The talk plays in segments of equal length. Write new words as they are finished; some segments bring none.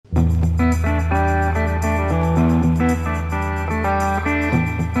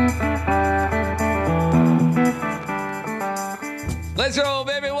Let's roll,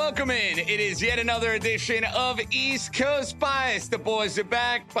 baby. Welcome in. It is yet another edition of East Coast Bias. The boys are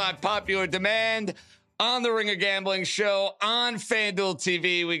back by popular demand on the Ringer Gambling Show on FanDuel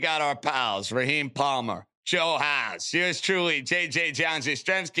TV. We got our pals, Raheem Palmer, Joe House, yours truly, JJ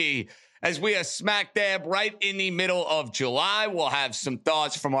John-Jastrzemski, as we are smack dab right in the middle of July. We'll have some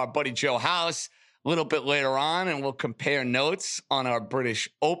thoughts from our buddy Joe House a little bit later on, and we'll compare notes on our British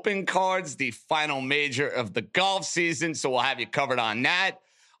Open cards, the final major of the golf season, so we'll have you covered on that.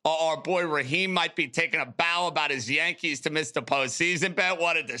 Our boy Raheem might be taking a bow about his Yankees to miss the postseason bet.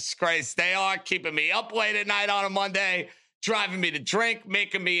 What a disgrace they are, keeping me up late at night on a Monday, driving me to drink,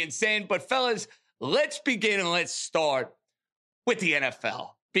 making me insane. But fellas, let's begin and let's start with the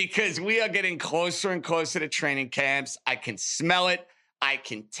NFL, because we are getting closer and closer to training camps. I can smell it. I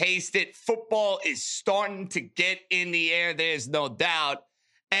can taste it. Football is starting to get in the air. There's no doubt.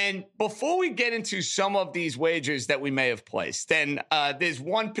 And before we get into some of these wagers that we may have placed, and there's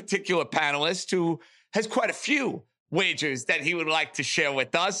one particular panelist who has quite a few wagers that he would like to share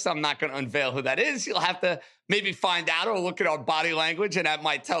with us. I'm not going to unveil who that is. You'll have to maybe find out or look at our body language, and that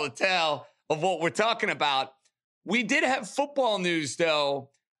might tell a tale of what we're talking about. We did have football news, though,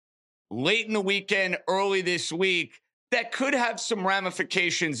 late in the weekend, early this week, that could have some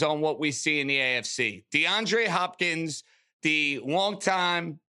ramifications on what we see in the AFC. DeAndre Hopkins, the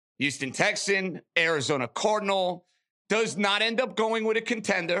longtime Houston Texan, Arizona Cardinal, does not end up going with a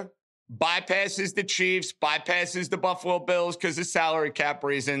contender, bypasses the Chiefs, bypasses the Buffalo Bills because of salary cap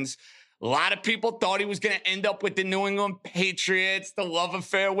reasons. A lot of people thought he was going to end up with the New England Patriots, the love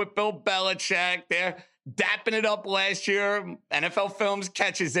affair with Bill Belichick. They're dapping it up last year. NFL Films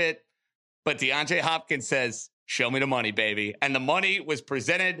catches it. But DeAndre Hopkins says, show me the money, baby. And the money was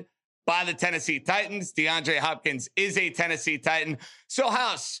presented by the Tennessee Titans. DeAndre Hopkins is a Tennessee Titan. So,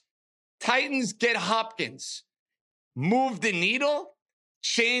 House, Titans get Hopkins. Move the needle?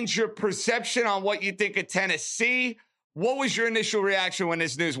 Change your perception on what you think of Tennessee? What was your initial reaction when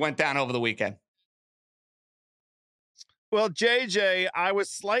this news went down over the weekend? Well, JJ, I was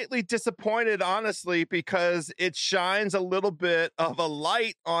slightly disappointed, honestly, because it shines a little bit of a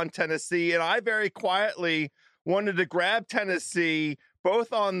light on Tennessee. And I very quietly wanted to grab Tennessee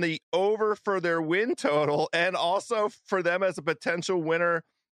both on the over for their win total and also for them as a potential winner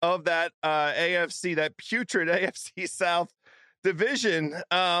of that AFC, that putrid AFC South division.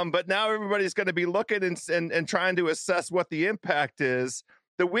 But now everybody's going to be looking and trying to assess what the impact is.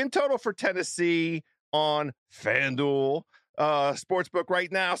 The win total for Tennessee on FanDuel Sportsbook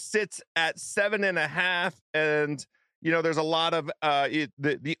right now sits at 7.5. And you know, there's a lot of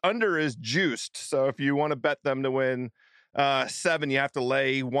the under is juiced. So if you want to bet them to win 7, you have to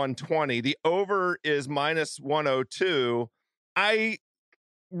lay 120. The over is minus 102. I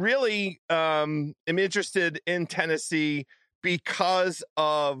really am interested in Tennessee because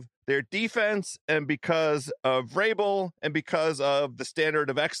of their defense and because of Vrabel and because of the standard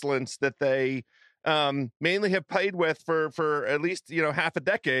of excellence that they mainly have played with for at least, half a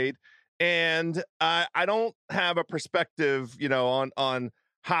decade. And I don't have a perspective, on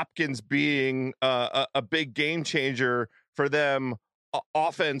Hopkins being a big game changer for them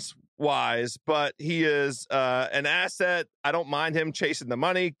offense wise, but he is an asset. I don't mind him chasing the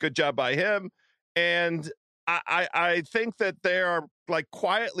money. Good job by him. And I think that they are like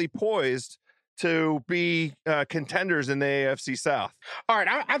quietly poised to be contenders in the AFC South. All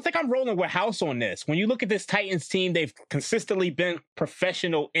right, I think I'm rolling with House on this. When you look at this Titans team, they've consistently been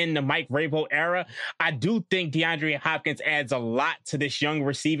professional in the Mike Vrabel era. I do think DeAndre Hopkins adds a lot to this young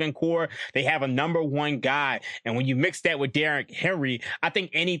receiving core. They have a number one guy, and when you mix that with Derrick Henry, I think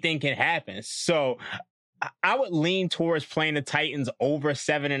anything can happen. So I would lean towards playing the Titans over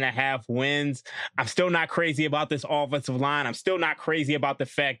 7.5 wins. I'm still not crazy about this offensive line. I'm still not crazy about the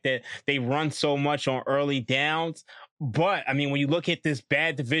fact that they run so much on early downs. But, I mean, when you look at this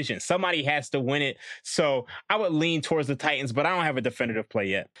bad division, somebody has to win it. So I would lean towards the Titans, but I don't have a definitive play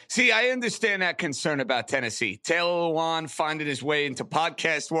yet. See, I understand that concern about Tennessee. Taylor Lewan finding his way into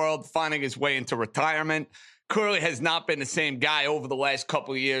podcast world, finding his way into retirement. Clearly has not been the same guy over the last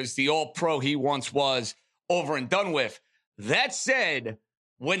couple of years. The all-pro he once was, over and done with. That said,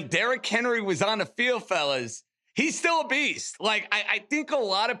 when Derrick Henry was on the field, fellas, he's still a beast. Like, I think a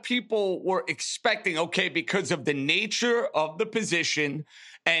lot of people were expecting, okay, because of the nature of the position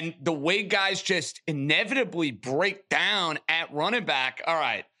and the way guys just inevitably break down at running back, all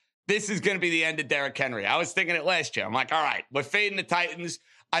right, this is going to be the end of Derrick Henry. I was thinking it last year. I'm like, all right, we're fading the Titans.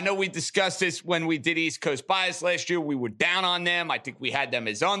 I know we discussed this when we did East Coast Bias last year. We were down on them. I think we had them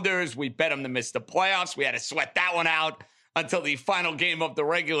as unders. We bet them to miss the playoffs. We had to sweat that one out until the final game of the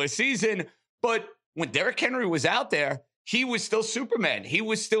regular season. But when Derrick Henry was out there, he was still Superman. He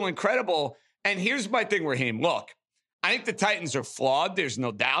was still incredible. And here's my thing, Raheem. Look, I think the Titans are flawed. There's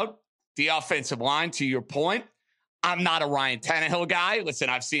no doubt. The offensive line, to your point, I'm not a Ryan Tannehill guy. Listen,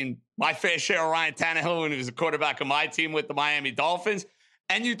 I've seen my fair share of Ryan Tannehill when he was a quarterback of my team with the Miami Dolphins.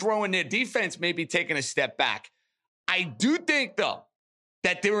 And you throw in their defense, maybe taking a step back. I do think, though,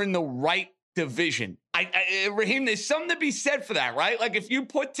 that they're in the right division. Raheem, there's something to be said for that, right? Like, if you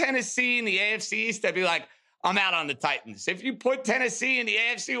put Tennessee in the AFC East, I'd be like, I'm out on the Titans. If you put Tennessee in the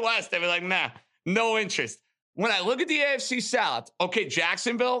AFC West, I'd be like, nah, no interest. When I look at the AFC South, okay,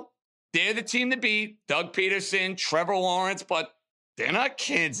 Jacksonville, they're the team to beat. Doug Peterson, Trevor Lawrence, but they're not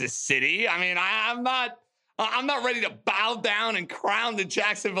Kansas City. I mean, I'm not ready to bow down and crown the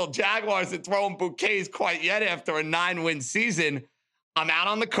Jacksonville Jaguars and throw them bouquets quite yet after a 9-win season. I'm out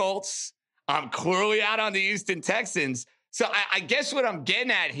on the Colts. I'm clearly out on the Houston Texans. So I guess what I'm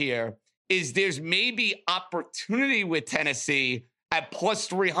getting at here is there's maybe opportunity with Tennessee at plus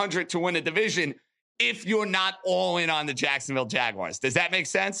 300 to win the division if you're not all in on the Jacksonville Jaguars. Does that make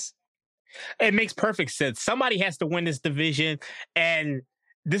sense? It makes perfect sense. Somebody has to win this division, and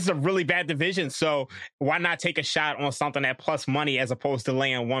this is a really bad division. So why not take a shot on something at plus money as opposed to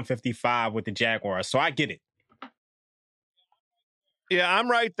laying 155 with the Jaguars? So I get it. Yeah,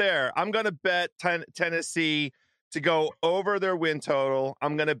 I'm right there. I'm going to bet Tennessee to go over their win total.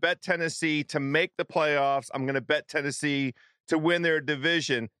 I'm going to bet Tennessee to make the playoffs. I'm going to bet Tennessee to win their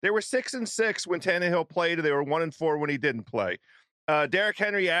division. They were 6-6 when Tannehill played. They were 1-4 when he didn't play. Derrick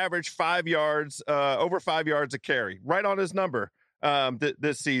Henry averaged 5 yards, over 5 yards a carry, right on his number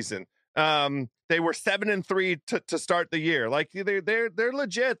this season. They were 7-3 to start the year. Like they're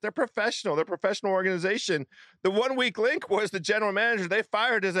legit. They're professional. They're a professional organization. The 1 weak link was the general manager. They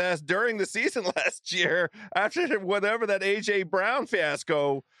fired his ass during the season last year after whatever that AJ Brown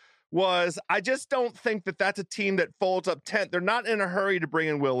fiasco was. I just don't think that that's a team that folds up tent. They're not in a hurry to bring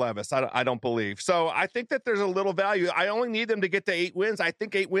in Will Levis. I don't believe. So I think that there's a little value. I only need them to get to 8 wins. I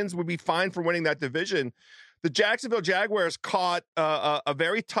think 8 wins would be fine for winning that division. The Jacksonville Jaguars caught a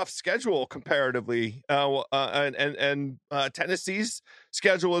very tough schedule comparatively, and Tennessee's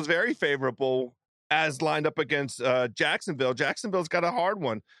schedule is very favorable as lined up against Jacksonville. Jacksonville's got a hard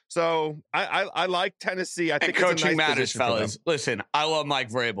one, so I like Tennessee. I think coaching it's a nice matters, fellas. Listen, I love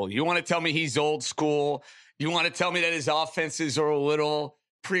Mike Vrabel. You want to tell me he's old school? You want to tell me that his offenses are a little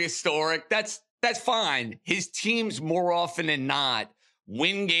prehistoric? That's fine. His teams more often than not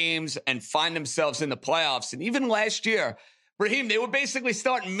win games and find themselves in the playoffs. And even last year, Raheem, they were basically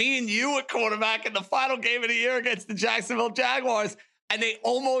starting me and you at quarterback in the final game of the year against the Jacksonville Jaguars, and they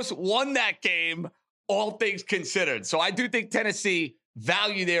almost won that game, all things considered. So I do think Tennessee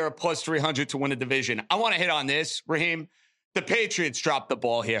value there at plus 300 to win the division. I want to hit on this, Raheem. The Patriots dropped the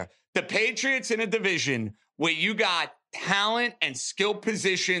ball here. The Patriots in a division where you got talent and skill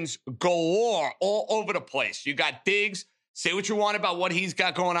positions galore all over the place. You got Diggs. Say what you want about what he's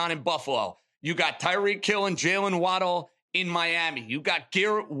got going on in Buffalo. You got Tyreek Hill and Jalen Waddle in Miami. You got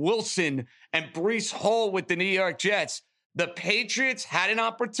Garrett Wilson and Breece Hall with the New York Jets. The Patriots had an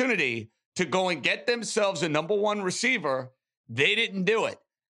opportunity to go and get themselves a number one receiver. They didn't do it.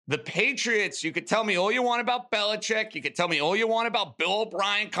 The Patriots, you could tell me all you want about Belichick. You could tell me all you want about Bill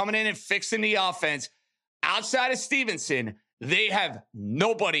O'Brien coming in and fixing the offense. Outside of Stevenson, they have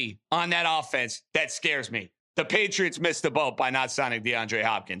nobody on that offense that scares me. The Patriots missed the boat by not signing DeAndre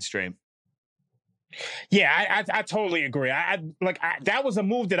Hopkins, Stream. Yeah, I totally agree. That was a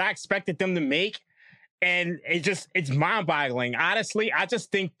move that I expected them to make. And it's mind-boggling. Honestly, I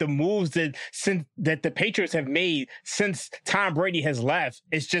just think the moves that the Patriots have made since Tom Brady has left,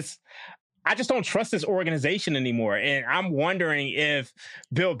 I just don't trust this organization anymore. And I'm wondering if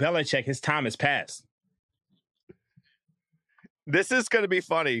Bill Belichick, his time has passed. This is going to be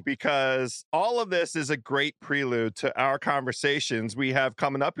funny because all of this is a great prelude to our conversations we have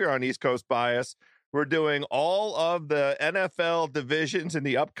coming up here on East Coast Bias. We're doing all of the NFL divisions in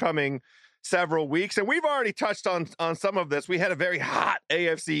the upcoming several weeks, and we've already touched on some of this. We had a very hot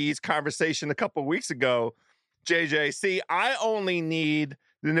AFC East conversation a couple of weeks ago. JJC, I only need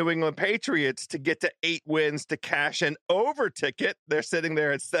the New England Patriots to get to 8 wins to cash an over ticket. They're sitting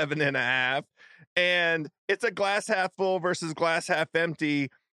there at 7.5. And it's a glass half full versus glass half empty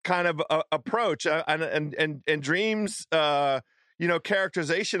kind of approach. And Dream's,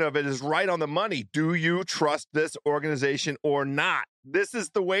 characterization of it is right on the money. Do you trust this organization or not? This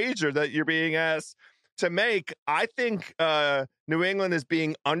is the wager that you're being asked to make. I think New England is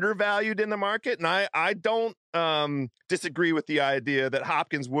being undervalued in the market. And I don't disagree with the idea that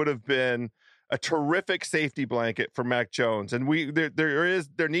Hopkins would have been a terrific safety blanket for Mac Jones. And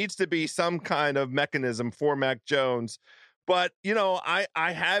there needs to be some kind of mechanism for Mac Jones. But, I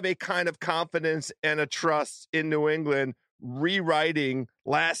have a kind of confidence and a trust in New England rewriting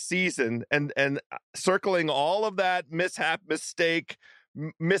last season and circling all of that mishap, mistake,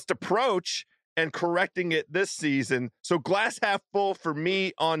 missed approach and correcting it this season. So glass half full for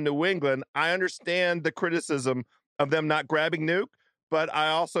me on New England. I understand the criticism of them not grabbing Nuke, but I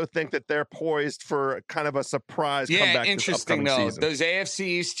also think that they're poised for kind of a surprise comeback this upcoming season. Those AFC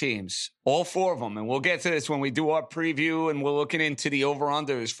East teams, all four of them, and we'll get to this when we do our preview and we're looking into the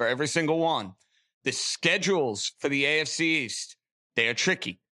over-unders for every single one. The schedules for the AFC East, they are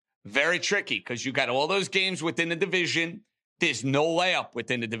tricky, very tricky, because you got all those games within the division. There's no layup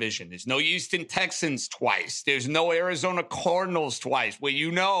within the division. There's no Houston Texans twice. There's no Arizona Cardinals twice, where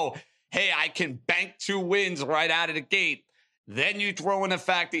hey, I can bank 2 wins right out of the gate. Then you throw in the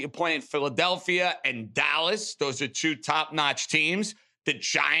fact that you're playing Philadelphia and Dallas. Those are 2 top-notch teams. The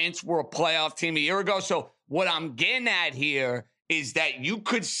Giants were a playoff team a year ago. So what I'm getting at here is that you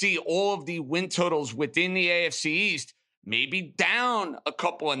could see all of the win totals within the AFC East maybe down a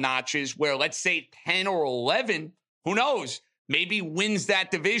couple of notches, where let's say 10 or 11, who knows, maybe wins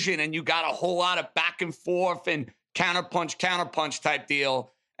that division, and you got a whole lot of back and forth and counterpunch type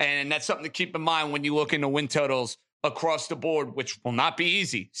deal. And that's something to keep in mind when you look into win totals across the board, which will not be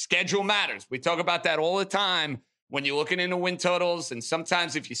easy. Schedule matters. We talk about that all the time when you're looking into win totals. And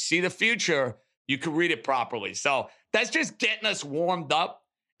sometimes if you see the future, you can read it properly. So that's just getting us warmed up.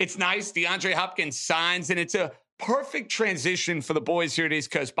 It's nice. DeAndre Hopkins signs, and it's a perfect transition for the boys here at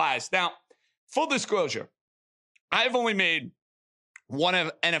East Coast Bias. Now, full disclosure, I've only made one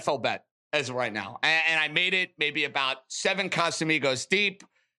NFL bet as of right now. And I made it maybe about 7 Casamigos deep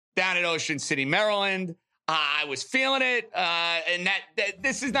down in Ocean City, Maryland. I was feeling it. And that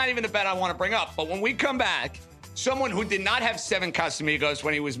this is not even the bet I want to bring up. But when we come back, someone who did not have 7 Casamigos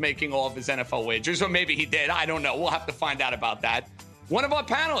when he was making all of his NFL wagers, or maybe he did, I don't know. We'll have to find out about that. One of our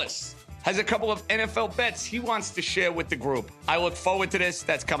panelists has a couple of NFL bets he wants to share with the group. I look forward to this.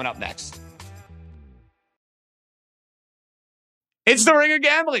 That's coming up next. It's the Ringer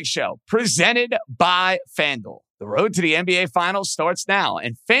Gambling Show, presented by FanDuel. The road to the NBA Finals starts now,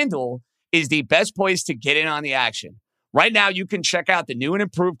 and FanDuel is the best place to get in on the action. Right now, you can check out the new and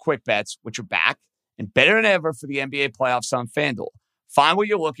improved Quick Bets, which are back and better than ever for the NBA playoffs on FanDuel. Find what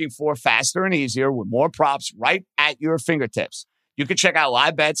you're looking for faster and easier with more props right at your fingertips. You can check out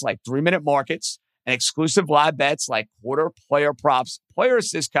live bets like 3-minute markets and exclusive live bets like quarter player props, player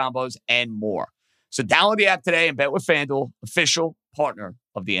assist combos, and more. So download the app today and bet with FanDuel, official partner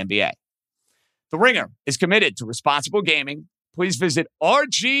of the NBA. The Ringer is committed to responsible gaming. Please visit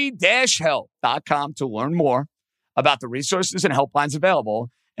rg-help.com to learn more about the resources and helplines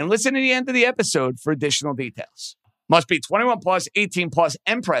available, and listen to the end of the episode for additional details. Must be 21 plus, 18 plus,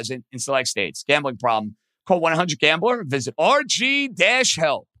 and present in select states. Gambling problem? Call 1-800-GAMBLER. Visit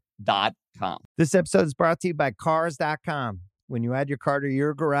rg-help.com. This episode is brought to you by Cars.com. When you add your car to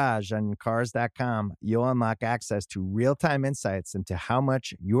your garage on Cars.com, you'll unlock access to real-time insights into how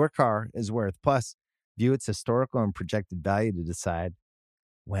much your car is worth. Plus, view its historical and projected value to decide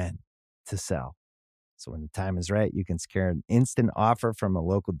when to sell. So when the time is right, you can secure an instant offer from a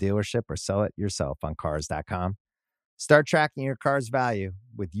local dealership or sell it yourself on Cars.com. Start tracking your car's value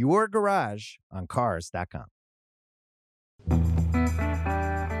with your garage on Cars.com.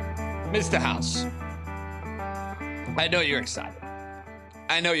 Mr. House, I know you're excited.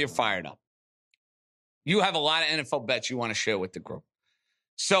 I know you're fired up. You have a lot of NFL bets you want to share with the group.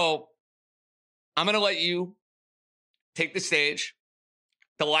 So I'm going to let you take the stage.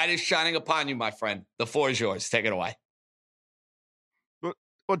 The light is shining upon you, my friend. The floor is yours. Take it away. Well,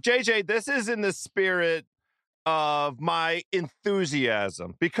 JJ, this is in the spirit of my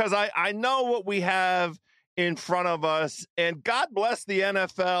enthusiasm, because I know what we have in front of us, and God bless the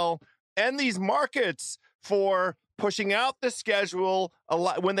NFL and these markets for pushing out the schedule a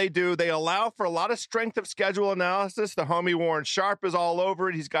lot. When they do, they allow for a lot of strength of schedule analysis. The homie Warren Sharp is all over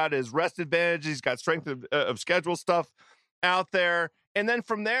it. He's got his rest advantage. He's got strength of schedule stuff out there. And then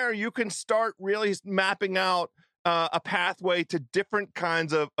from there, you can start really mapping out a pathway to different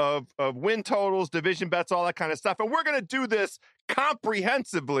kinds of win totals, division bets, all that kind of stuff. And we're going to do this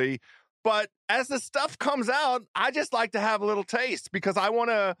comprehensively. But as the stuff comes out, I just like to have a little taste, because I want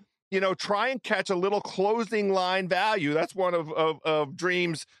to, try and catch a little closing line value. That's one of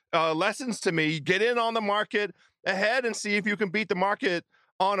Dream's lessons to me. Get in on the market ahead and see if you can beat the market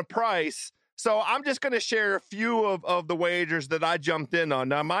on a price. So I'm just going to share a few of the wagers that I jumped in on.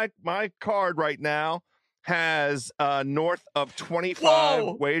 Now, my card right now has north of 25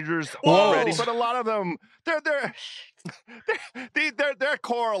 Whoa. wagers Whoa. already, but a lot of them they're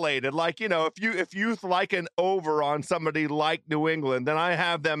correlated. Like, if you like an over on somebody like New England, then I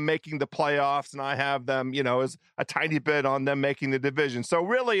have them making the playoffs, and I have them, as a tiny bit on them making the division. So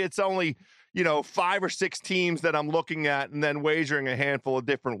really, it's only 5 or 6 teams that I'm looking at and then wagering a handful of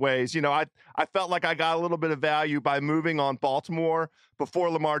different ways. I felt like I got a little bit of value by moving on Baltimore before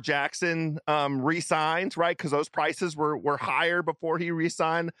Lamar Jackson re-signed, right? Because those prices were higher before he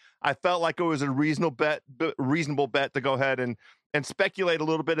re-signed. I felt like it was a reasonable bet to go ahead and speculate a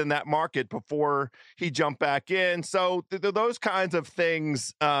little bit in that market before he jumped back in. So those kinds of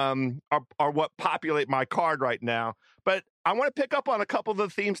things are what populate my card right now. But I want to pick up on a couple of the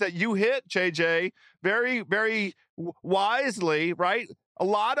themes that you hit, JJ, very, very wisely, right? A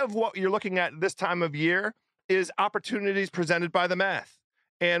lot of what you're looking at this time of year is opportunities presented by the math.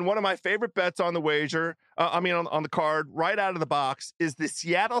 And one of my favorite bets on the wager, on the card right out of the box, is the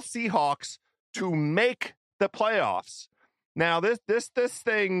Seattle Seahawks to make the playoffs. Now, this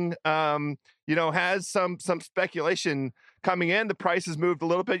thing, has some speculation coming in. The price has moved a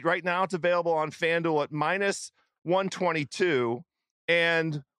little bit. Right now, it's available on FanDuel at minus 122.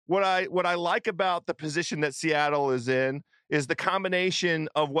 And what I like about the position that Seattle is in is the combination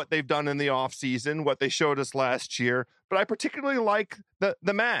of what they've done in the offseason, what they showed us last year. But I particularly like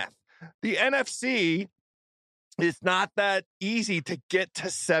the math. The NFC is not that easy to get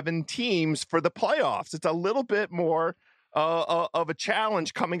to 7 teams for the playoffs. It's a little bit more of a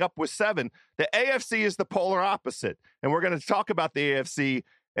challenge coming up with 7. The AFC is the polar opposite, and we're going to talk about the AFC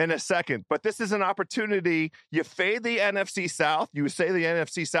in a second. But this is an opportunity. You fade the NFC South. You say the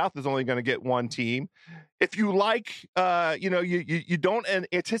NFC South is only going to get 1 team. If you like, you don't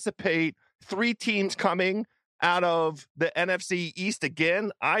anticipate 3 teams coming out of the NFC East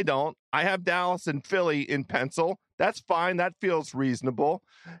again. I don't. I have Dallas and Philly in pencil. That's fine. That feels reasonable.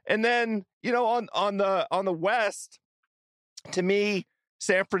 And then, on the West, to me,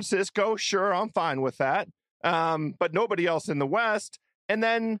 San Francisco, sure, I'm fine with that. But nobody else in the West. And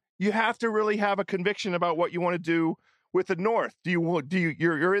then you have to really have a conviction about what you want to do with the North.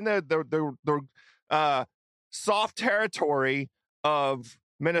 You're in the soft territory of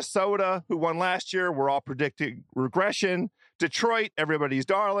Minnesota, who won last year. We're all predicting regression. Detroit, everybody's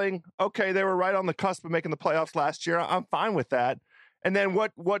darling. Okay, they were right on the cusp of making the playoffs last year. I'm fine with that. And then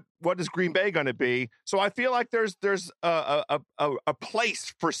what is Green Bay going to be? So I feel like there's a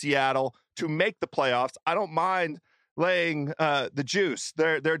place for Seattle to make the playoffs. I don't mind laying the juice.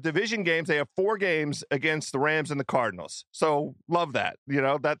 Their division games, they have 4 games against the Rams and the Cardinals. So love that.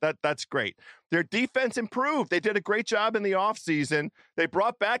 That's great. Their defense improved. They did a great job in the offseason. They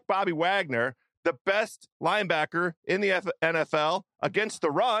brought back Bobby Wagner, the best linebacker in the NFL, against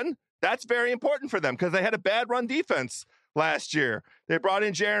the run. That's very important for them because they had a bad run defense last year. They brought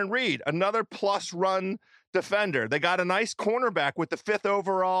in Jaron Reed, another plus run defender. They got a nice cornerback with the 5th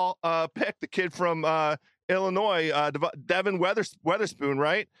overall pick, the kid from Illinois, Devin Weatherspoon,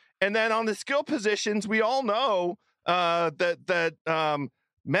 right? And then on the skill positions, we all know that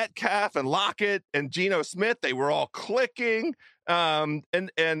Metcalf and Lockett and Geno Smith, they were all clicking. And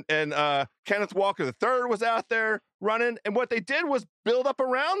Kenneth Walker III was out there running. And what they did was build up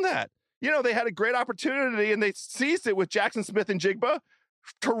around that. They had a great opportunity and they seized it with Jackson Smith and Jigba.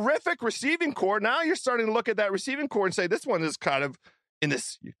 Terrific receiving core. Now you're starting to look at that receiving core and say, this one is kind of in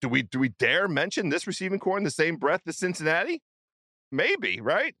this. Do we dare mention this receiving core in the same breath as Cincinnati? Maybe,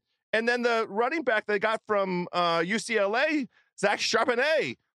 right? And then the running back they got from UCLA, Zach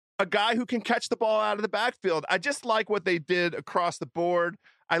Charbonnet, a guy who can catch the ball out of the backfield. I just like what they did across the board.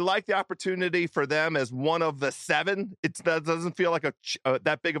 I like the opportunity for them as one of the 7. That doesn't feel like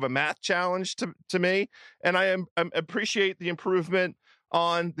that big of a math challenge to me. And I appreciate the improvement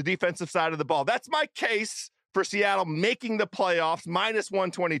on the defensive side of the ball. That's my case for Seattle making the playoffs, minus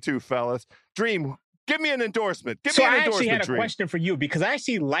 122, fellas. Dream, give me an endorsement. I actually had a question for you because I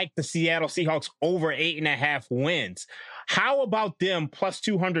actually like the Seattle Seahawks over 8.5 wins. How about them plus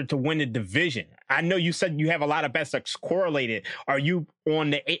 200 to win the division? I know you said you have a lot of bets that's correlated. Are you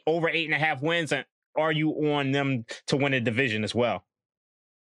on the over 8.5 wins, and are you on them to win the division as well?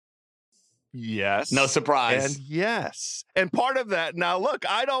 Yes. No surprise. And yes. And part of that, now look,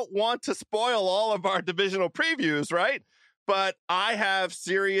 I don't want to spoil all of our divisional previews, right? But I have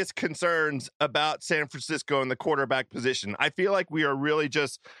serious concerns about San Francisco in the quarterback position. I feel like we are really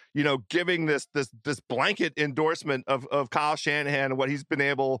just, giving this blanket endorsement of Kyle Shanahan and what he's been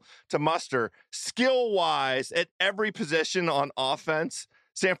able to muster. Skill-wise, at every position on offense,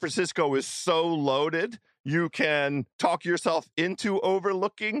 San Francisco is so loaded. you can talk yourself into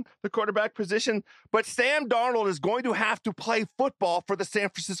overlooking the quarterback position. But Sam Darnold is going to have to play football for the San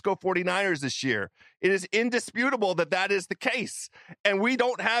Francisco 49ers this year. It is indisputable that that is the case. And we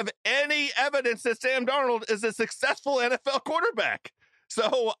don't have any evidence that Sam Darnold is a successful NFL quarterback.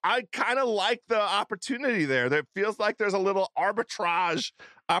 So I kind of like the opportunity there. There feels like there's a little arbitrage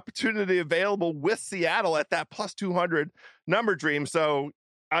opportunity available with Seattle at that plus 200 number, Dream. So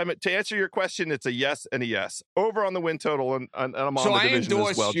to answer your question, it's a yes and a yes. Over on the win total, and I'm on the division as well,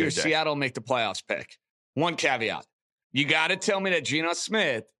 endorse your JJ. Seattle make the playoffs pick. One caveat. You got to tell me that Geno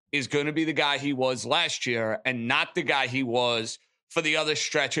Smith is going to be the guy he was last year and not the guy he was for the other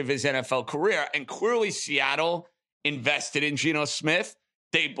stretch of his NFL career. And clearly Seattle invested in Geno Smith.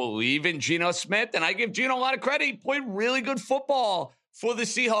 They believe in Geno Smith, and I give Geno a lot of credit. He played really good football for the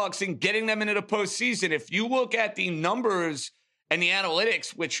Seahawks in getting them into the postseason. If you look at the numbers and the analytics,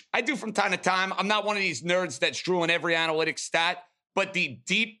 which I do from time to time, I'm not one of these nerds that's drawing every analytics stat, but the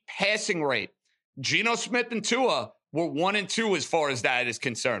deep passing rate, Geno Smith and Tua were 1 and 2 as far as that is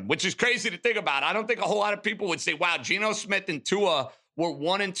concerned, which is crazy to think about. I don't think a whole lot of people would say, wow, Geno Smith and Tua were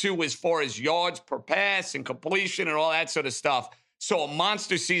 1 and 2 as far as yards per pass and completion and all that sort of stuff. So a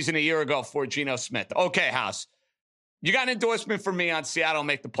monster season a year ago for Geno Smith. Okay, House. You got an endorsement from me on Seattle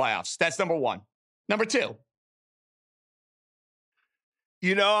make the playoffs. That's number one. Number two.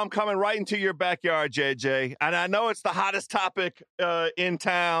 You know, I'm coming right into your backyard, JJ. And I know it's the hottest topic in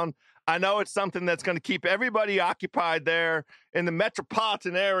town. I know it's something that's going to keep everybody occupied there in the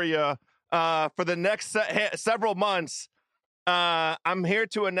metropolitan area for the next several months. I'm here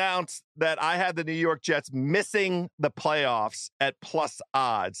to announce that I had the New York Jets missing the playoffs at plus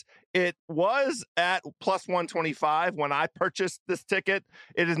odds. It was at plus 125 when I purchased this ticket.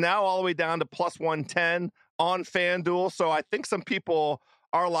 It is now all the way down to plus 110 on FanDuel. So I think some people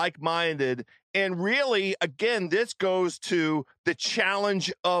are like-minded. And really, again, this goes to the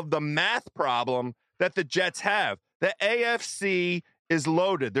challenge of the math problem that the Jets have. The AFC is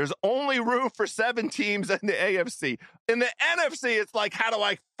loaded. There's only room for 7 teams in the AFC. In the NFC, it's like, how do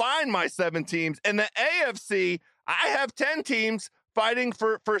I find my 7 teams? In the AFC, I have 10 teams fighting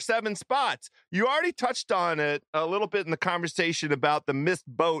for 7 spots. You already touched on it a little bit in the conversation about the missed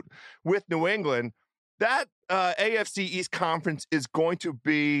boat with New England. That AFC East Conference is going to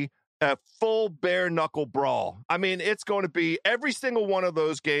be a full bare-knuckle brawl. I mean, it's going to be every single one of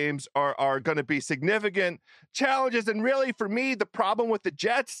those games are going to be significant challenges. And really, for me, the problem with the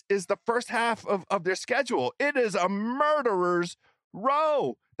Jets is the first half of their schedule. It is a murderer's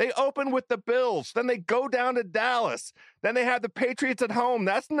row. They open with the Bills. Then they go down to Dallas. Then they have the Patriots at home.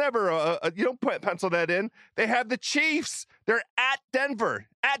 That's never you don't pencil that in. They have the Chiefs. They're at Denver.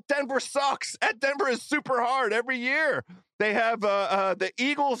 At Denver sucks. At Denver is super hard every year. They have the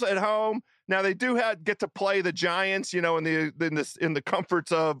Eagles at home. Now they do get to play the Giants, you know, in the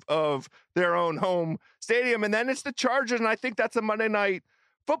comforts of their own home stadium, and then it's the Chargers, and I think that's a Monday Night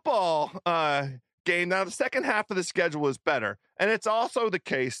Football game. Now the second half of the schedule is better, and it's also the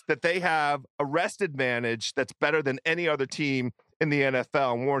case that they have a rest advantage that's better than any other team in the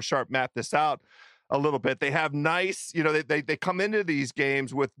NFL. And Warren Sharp mapped this out a little bit. They have nice, you know, they come into these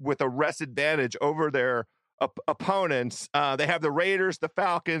games with a rest advantage over their opponents. They have the Raiders, the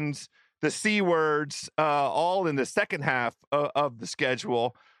Falcons, the C-words, all in the second half of the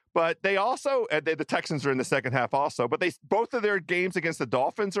schedule. But they also, the Texans are in the second half also, but both of their games against the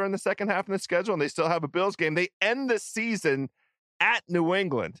Dolphins are in the second half of the schedule, and they still have a Bills game. They end the season at New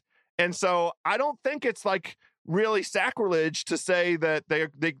England. And so I don't think it's like really sacrilege to say that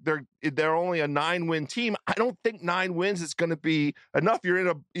they're only a 9-win team. I don't think 9 wins is going to be enough. You're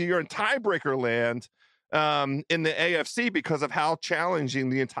in tiebreaker land in the AFC because of how challenging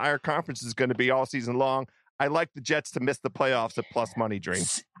the entire conference is going to be all season long. I like the Jets to miss the playoffs at plus money, Dream.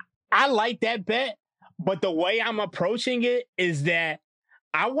 I like that bet, but the way I'm approaching it is that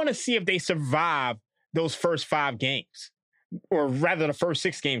I want to see if they survive those first 5 games, or rather the first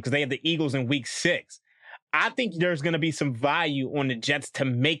 6 games, because they have the Eagles in week 6. I think there's going to be some value on the Jets to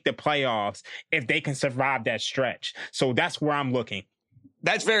make the playoffs if they can survive that stretch. So that's where I'm looking.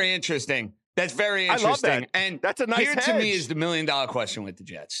 That's very interesting. That's very interesting. I love that. And that's a nice here hedge. To me is the $1 million question with the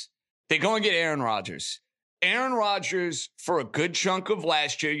Jets. They go and get Aaron Rodgers. Aaron Rodgers, for a good chunk of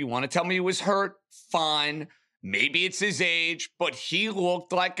last year, you want to tell me he was hurt? Fine. Maybe it's his age, but he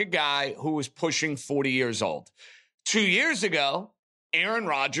looked like a guy who was pushing 40 years old. 2 years ago, Aaron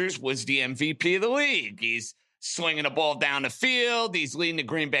Rodgers was the MVP of the league. He's slinging the ball down the field. He's leading the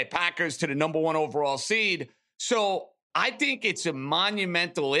Green Bay Packers to the number 1 overall seed. So I think it's a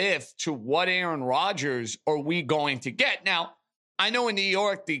monumental if to what Aaron Rodgers are we going to get. Now, I know in New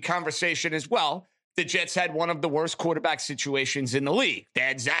York, the conversation is, well, the Jets had one of the worst quarterback situations in the league. They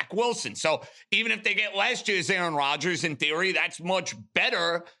had Zach Wilson. So even if they get last year's Aaron Rodgers, in theory, that's much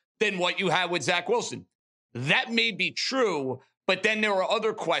better than what you had with Zach Wilson. That may be true, but then there are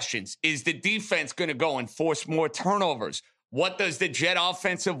other questions. Is the defense going to go and force more turnovers? What does the Jet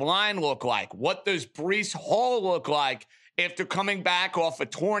offensive line look like? What does Breece Hall look like after coming back off a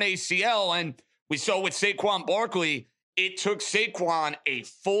torn ACL? And we saw with Saquon Barkley, it took Saquon a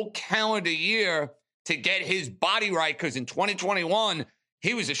full calendar year to get his body right, because in 2021,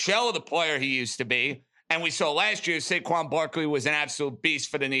 he was a shell of the player he used to be. And we saw last year, Saquon Barkley was an absolute beast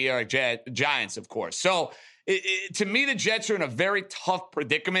for the New York Giants, of course. So to me, the Jets are in a very tough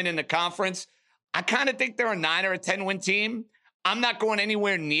predicament in the conference. I kind of think they're a 9 or a 10-win team. I'm not going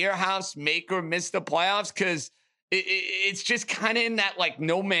anywhere near house, make or miss the playoffs, because it's just kind of in that like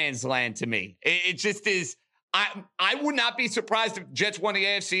no man's land to me. It just is. I would not be surprised if the Jets won the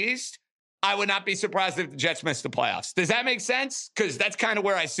AFC East. I would not be surprised if the Jets missed the playoffs. Does that make sense? Because that's kind of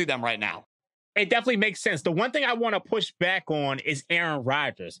where I see them right now. It definitely makes sense. The one thing I want to push back on is Aaron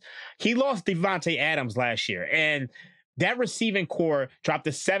Rodgers. He lost Devontae Adams last year, and that receiving core dropped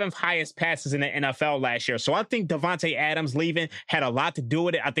the 7th highest passes in the NFL last year. So I think Devontae Adams leaving had a lot to do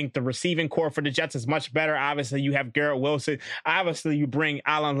with it. I think the receiving core for the Jets is much better. Obviously, you have Garrett Wilson. Obviously, you bring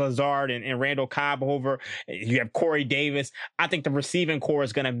Alan Lazard and Randall Cobb over. You have Corey Davis. I think the receiving core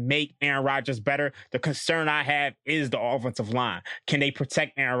is going to make Aaron Rodgers better. The concern I have is the offensive line. Can they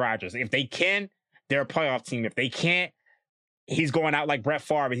protect Aaron Rodgers? If they can, they're a playoff team. If they can't, he's going out like Brett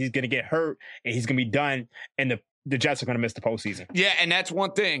Favre, and he's going to get hurt, and he's going to be done, and the Jets are going to miss the postseason. Yeah, and that's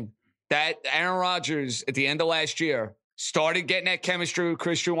one thing that Aaron Rodgers at the end of last year started getting that chemistry with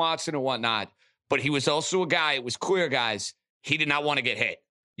Christian Watson and whatnot, but he was also a guy, it was clear, guys, he did not want to get hit.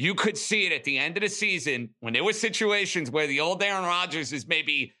 You could see it at the end of the season when there were situations where the old Aaron Rodgers is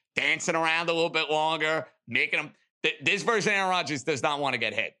maybe dancing around a little bit longer, making him. This version of Aaron Rodgers does not want to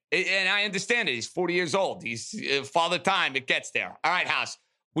get hit. And I understand it. He's 40 years old. He's father time. It gets there. All right, House.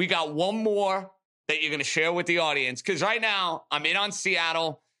 We got one more that you're going to share with the audience, because right now I'm in on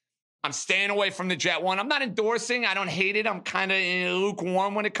Seattle. I'm staying away from the Jet one. I'm not endorsing. I don't hate it. I'm kind of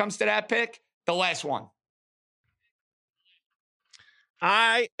lukewarm when it comes to that pick. The last one.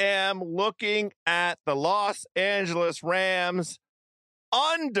 I am looking at the Los Angeles Rams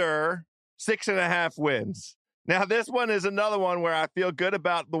under 6.5 wins. Now, this one is another one where I feel good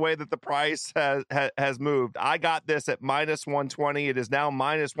about the way that the price has moved. I got this at -120. It is now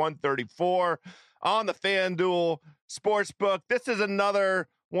 -134 on the FanDuel Sportsbook. This is another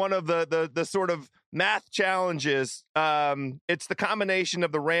one of the sort of math challenges. It's the combination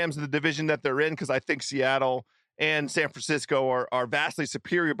of the Rams and the division that they're in, because I think Seattle and San Francisco are vastly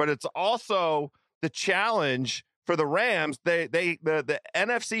superior, but it's also the challenge for the Rams. The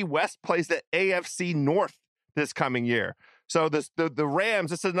NFC West plays the AFC North this coming year. So the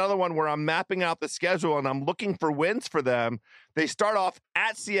Rams, this is another one where I'm mapping out the schedule and I'm looking for wins for them. They start off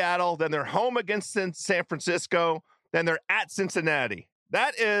at Seattle, then they're home against San Francisco, then they're at Cincinnati.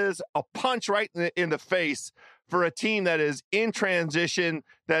 That is a punch right in the face for a team that is in transition,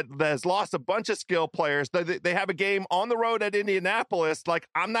 that has lost a bunch of skill players. They have a game on the road at Indianapolis. Like,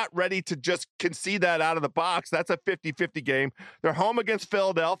 I'm not ready to just concede that out of the box. That's a 50-50 game. They're home against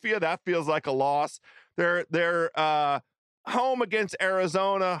Philadelphia. That feels like a loss. They're home against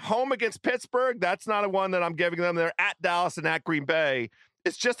Arizona, home against Pittsburgh. That's not a one that I'm giving them. They're at Dallas and at Green Bay.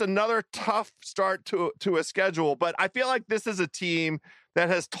 It's just another tough start to a schedule. But I feel like this is a team that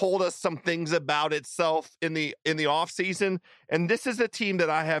has told us some things about itself in the offseason. And this is a team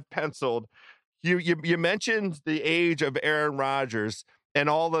that I have penciled. You mentioned the age of Aaron Rodgers and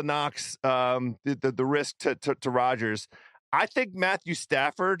all the knocks, the risk to Rodgers. I think Matthew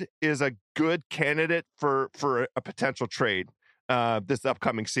Stafford is a good candidate for a potential trade this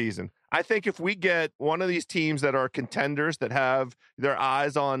upcoming season. I think if we get one of these teams that are contenders, that have their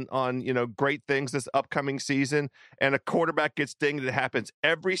eyes on great things this upcoming season, and a quarterback gets dinged, it happens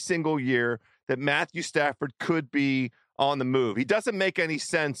every single year, that Matthew Stafford could be on the move. He doesn't make any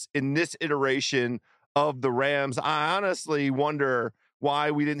sense in this iteration of the Rams. I honestly wonder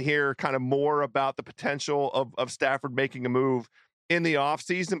why we didn't hear kind of more about the potential of Stafford making a move in the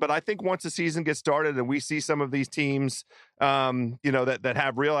offseason. But I think once the season gets started and we see some of these teams, that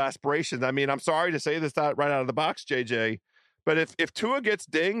have real aspirations. I mean, I'm sorry to say this right out of the box, JJ, but if Tua gets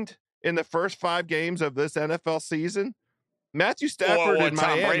dinged in the first 5 games of this NFL season, Matthew Stafford or in Tom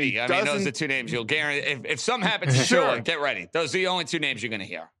Miami Brady. I mean, those are the 2 names you'll guarantee. If something happens to Tua, get ready. Those are the only 2 names you're going to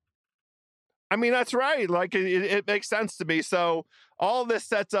hear. I mean, that's right. Like it makes sense to me. So all this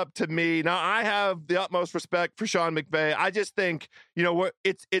sets up to me. Now I have the utmost respect for Sean McVay. I just think,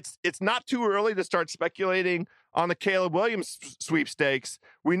 it's not too early to start speculating on the Caleb Williams sweepstakes.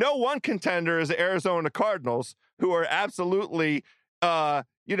 We know one contender is the Arizona Cardinals, who are absolutely,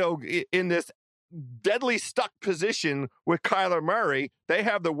 in this deadly stuck position with Kyler Murray. They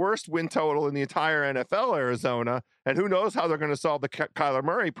have the worst win total in the entire NFL, Arizona, and who knows how they're going to solve the Kyler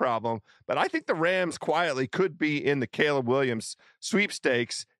Murray problem. But I think the Rams quietly could be in the Caleb Williams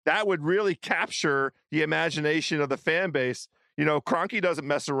sweepstakes. That would really capture the imagination of the fan base. Kroenke doesn't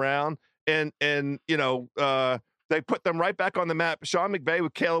mess around, and they put them right back on the map. Sean McVay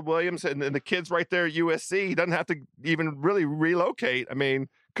with Caleb Williams and the kids right there at USC. He doesn't have to even really relocate. I mean,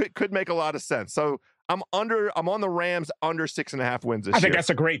 could make a lot of sense. So I'm on the Rams under 6.5 wins this year. I think that's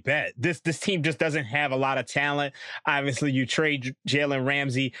a great bet. This team just doesn't have a lot of talent. Obviously, you trade Jalen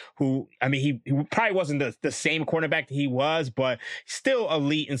Ramsey, who, I mean, he probably wasn't the same quarterback that he was, but still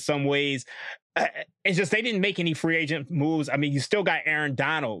elite in some ways. It's just they didn't make any free agent moves. I mean, you still got Aaron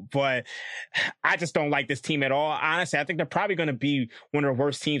Donald, but I just don't like this team at all. Honestly, I think they're probably going to be one of the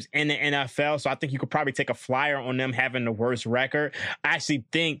worst teams in the NFL. So I think you could probably take a flyer on them having the worst record. I actually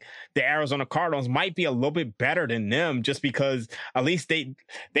think the Arizona Cardinals might be a little bit better than them just because at least they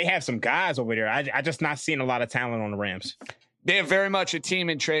have some guys over there. I just not seeing a lot of talent on the Rams. They're very much a team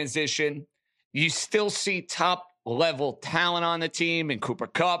in transition. You still see top level talent on the team in Cooper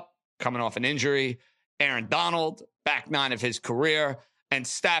Kupp, coming off an injury, Aaron Donald, back 9 of his career, and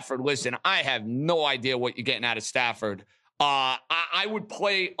Stafford. Listen, I have no idea what you're getting out of Stafford. I would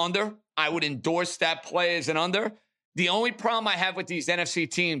play under. I would endorse that play as an under. The only problem I have with these NFC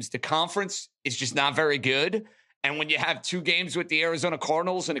teams, the conference is just not very good. And when you have 2 games with the Arizona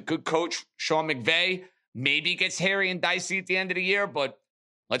Cardinals and a good coach, Sean McVay, maybe it gets hairy and dicey at the end of the year. But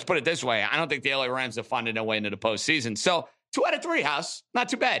let's put it this way. I don't think the LA Rams are finding their way into the postseason. So 2 out of 3, House, not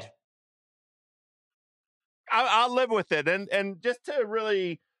too bad. I'll live with it. And just to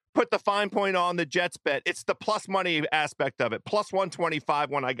really put the fine point on the Jets bet, it's the plus money aspect of it. Plus 125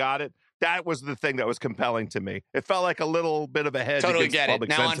 when I got it. That was the thing that was compelling to me. It felt like a little bit of a hedge. Totally against get it. public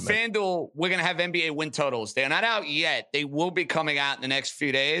Now sentiment. on FanDuel, we're going to have NBA win totals. They're not out yet. They will be coming out in the next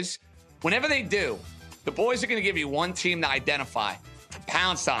few days. Whenever they do, the boys are going to give you one team to identify, to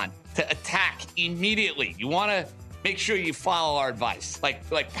pounce on, to attack immediately. You want to make sure you follow our advice.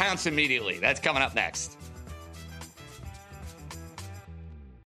 Like pounce immediately. That's coming up next.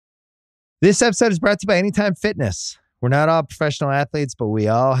 This episode is brought to you by Anytime Fitness. We're not all professional athletes, but we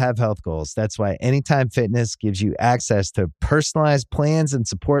all have health goals. That's why Anytime Fitness gives you access to personalized plans and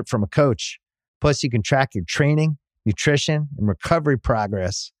support from a coach. Plus, you can track your training, nutrition, and recovery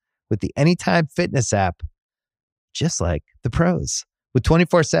progress with the Anytime Fitness app, just like the pros. With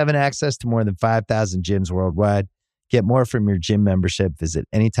 24/7 access to more than 5,000 gyms worldwide, get more from your gym membership. Visit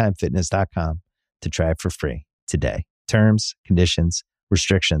anytimefitness.com to try it for free today. Terms, conditions,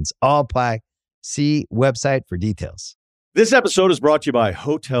 restrictions all apply. See website for details. This episode is brought to you by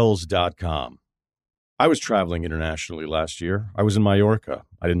Hotels.com. I was traveling internationally last year. I was in Mallorca.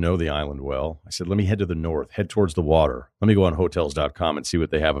 I didn't know the island well. I said, let me head to the north, head towards the water. Let me go on Hotels.com and see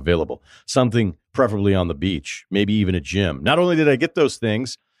what they have available. Something preferably on the beach, maybe even a gym. Not only did I get those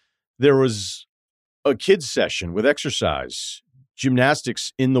things, there was a kids session with exercise,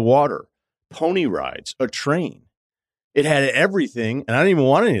 gymnastics in the water, pony rides, a train. It had everything, and I didn't even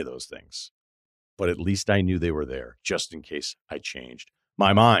want any of those things. But at least I knew they were there, just in case I changed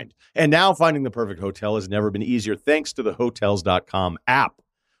my mind. And now finding the perfect hotel has never been easier thanks to the Hotels.com app.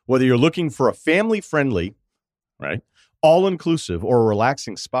 Whether you're looking for a family-friendly, right, all-inclusive or a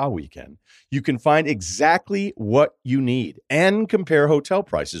relaxing spa weekend, you can find exactly what you need and compare hotel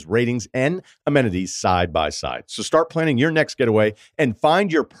prices, ratings, and amenities side by side. So start planning your next getaway and find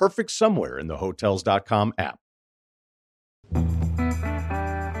your perfect somewhere in the Hotels.com app.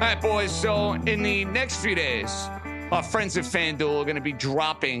 All right, boys. So in the next few days, our friends at FanDuel are going to be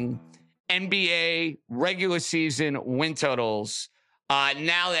dropping NBA regular season win totals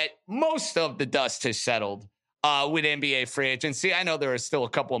now that most of the dust has settled with NBA free agency. I know there are still a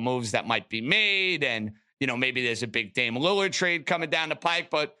couple of moves that might be made, and maybe there's a big Dame Lillard trade coming down the pike,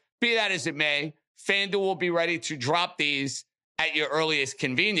 but be that as it may, FanDuel will be ready to drop these at your earliest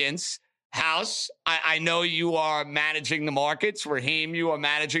convenience. House, I know you are managing the markets. Raheem, you are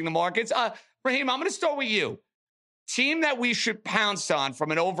managing the markets. Raheem, I'm going to start with you. Team that we should pounce on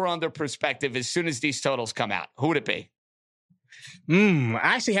from an over-under perspective as soon as these totals come out. Who would it be? I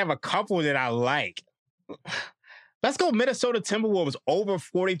actually have a couple that I like. Let's go Minnesota Timberwolves over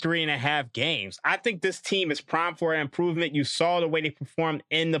 43.5 games. I think this team is primed for an improvement. You saw the way they performed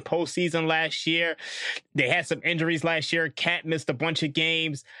in the postseason last year. They had some injuries last year. Cat missed a bunch of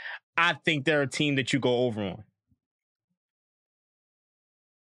games. I think they're a team that you go over on.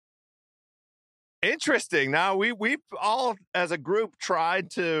 Interesting. Now, we've all, as a group, tried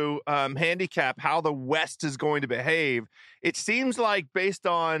to handicap how the West is going to behave. It seems like, based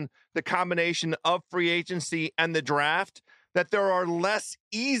on the combination of free agency and the draft, that there are less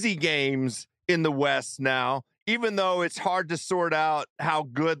easy games in the West now, even though it's hard to sort out how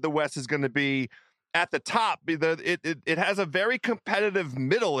good the West is going to be at the top. It has a very competitive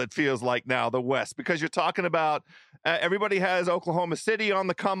middle, it feels like now, the West, because you're talking about everybody has Oklahoma City on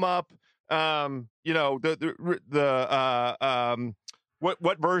the come up. What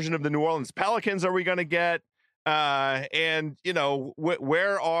version of the New Orleans Pelicans are we going to get? And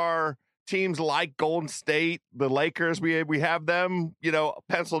where are teams like Golden State, the Lakers? We have them,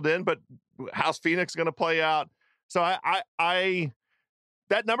 penciled in, but how's Phoenix going to play out? So I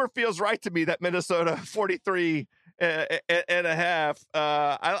that number feels right to me. That Minnesota 43 and a half.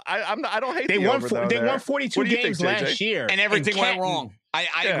 I don't hate they the won. over, They won 42 games think, last year, and everything went wrong. I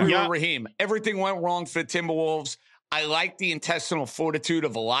agree with Raheem. Everything went wrong for the Timberwolves. I like the intestinal fortitude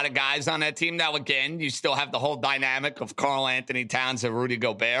of a lot of guys on that team. Now, again, you still have the whole dynamic of Karl Anthony Towns and Rudy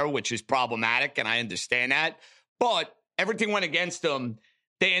Gobert, which is problematic, and I understand that. But everything went against them.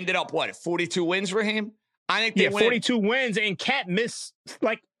 They ended up, 42 wins, Raheem? I think they 42 wins, and Cat missed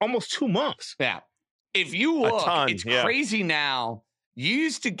like almost 2 months. Yeah. If you look, it's crazy now. You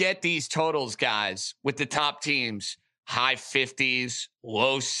used to get these totals, guys, with the top teams, high 50s,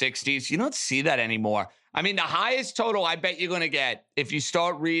 low 60s. You don't see that anymore. I mean, the highest total I bet you're going to get if you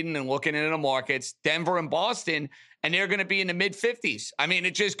start reading and looking into the markets, Denver and Boston, and they're going to be in the mid-50s. I mean,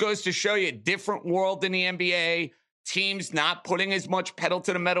 it just goes to show you a different world than the NBA. Teams not putting as much pedal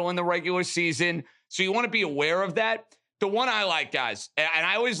to the metal in the regular season. So you want to be aware of that. The one I like, guys, and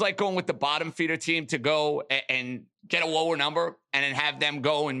I always like going with the bottom feeder team to go and get a lower number and then have them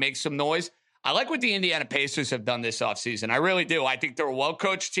go and make some noise. I like what the Indiana Pacers have done this offseason. I really do. I think they're a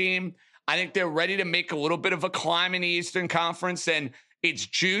well-coached team. I think they're ready to make a little bit of a climb in the Eastern Conference, and it's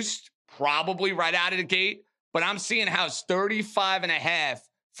juiced probably right out of the gate. But I'm seeing house 35.5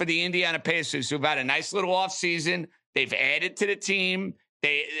 for the Indiana Pacers, who've had a nice little offseason. They've added to the team.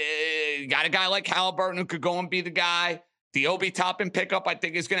 They got a guy like Halliburton who could go and be the guy. The Obi Toppin pickup, I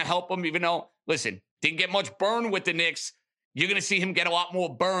think, is going to help them, even though, listen, didn't get much burn with the Knicks. You're going to see him get a lot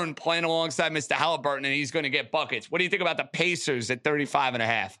more burn playing alongside Mr. Halliburton, and he's going to get buckets. What do you think about the Pacers at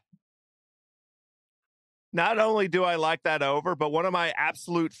 35.5? Not only do I like that over, but one of my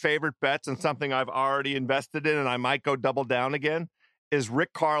absolute favorite bets and something I've already invested in, and I might go double down again, is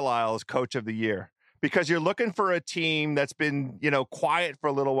Rick Carlisle as Coach of the Year. Because you're looking for a team that's been, quiet for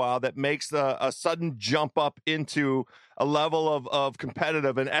a little while, that makes a sudden jump up into a level of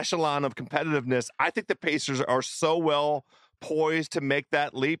competitive, an echelon of competitiveness. I think the Pacers are so well poised to make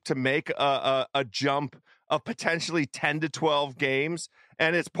that leap, to make a jump of potentially 10 to 12 games.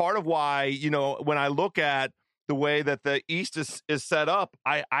 And it's part of why, when I look at the way that the East is set up,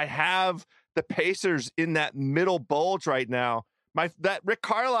 I have the Pacers in that middle bulge right now. That Rick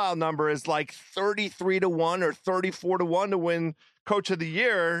Carlisle number is like 33-1 or 34-1 to win Coach of the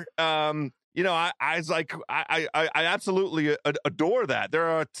Year. I was like, I absolutely adore that. There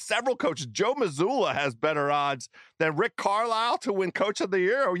are several coaches. Joe Mazzulla has better odds than Rick Carlisle to win Coach of the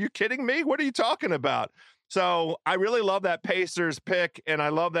Year. Are you kidding me? What are you talking about? So I really love that Pacers pick, and I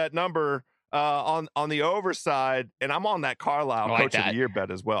love that number on the overside, and I'm on that Carlisle Coach of the Year bet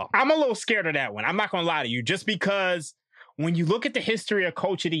as well. I'm a little scared of that one. I'm not going to lie to you, just because when you look at the history of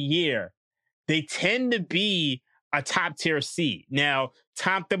Coach of the Year, they tend to be a top-tier seed. Now,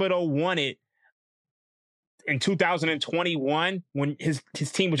 Tom Thibodeau won it in 2021 when his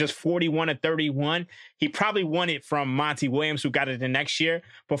team was just 41-31. He probably won it from Monty Williams, who got it the next year.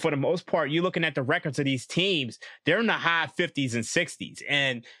 But for the most part, you're looking at the records of these teams, they're in the high 50s and 60s.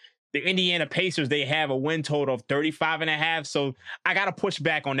 And the Indiana Pacers, they have a win total of 35.5. So I got to push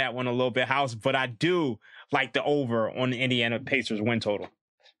back on that one a little bit, House. But I do like the over on the Indiana Pacers win total.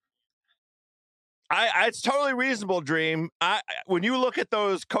 It's totally reasonable, Dream. When you look at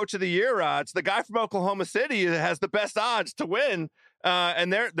those Coach of the Year odds, the guy from Oklahoma City has the best odds to win,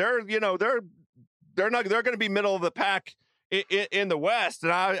 and they're going to be middle of the pack in the West.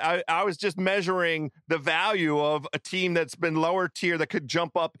 And I was just measuring the value of a team that's been lower tier that could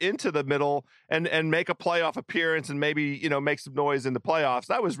jump up into the middle and make a playoff appearance and maybe make some noise in the playoffs.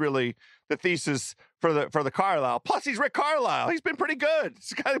 That was really the thesis for the Carlisle. Plus, he's Rick Carlisle. He's been pretty good.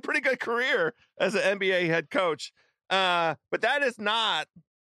 He's got a pretty good career as an NBA head coach. But that is not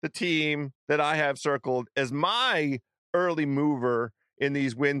the team that I have circled as my early mover in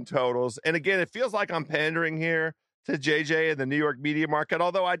these win totals. And again, it feels like I'm pandering here to JJ and the New York media market,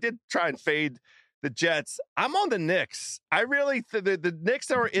 although I did try and fade the Jets. I'm on the Knicks. I really, the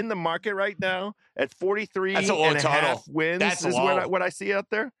Knicks are in the market right now at 43 That's a low and a total. half wins. That's is low. what I see out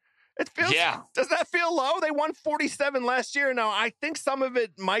there. It feels, yeah. Does that feel low? They won 47 last year. Now, I think some of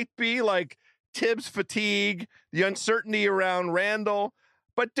it might be like Tibbs fatigue, the uncertainty around Randall.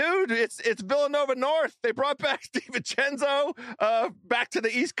 But dude, it's Villanova North. They brought back DiVincenzo back to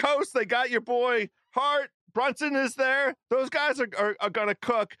the East Coast. They got your boy Hart. Brunson is there. Those guys are going to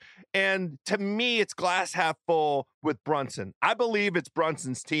cook. And to me, it's glass half full with Brunson. I believe it's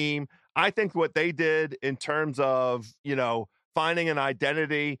Brunson's team. I think what they did in terms of, finding an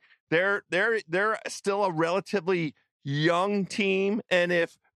identity, they're still a relatively young team. And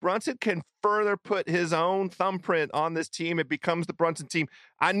if Brunson can further put his own thumbprint on this team, it becomes the Brunson team.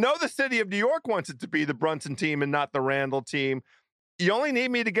 I know the city of New York wants it to be the Brunson team and not the Randall team. You only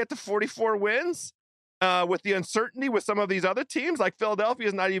need me to get to 44 wins with the uncertainty with some of these other teams. Like Philadelphia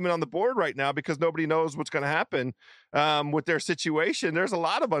is not even on the board right now because nobody knows what's going to happen with their situation. There's a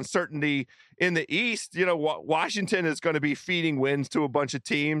lot of uncertainty in the East. Washington is going to be feeding wins to a bunch of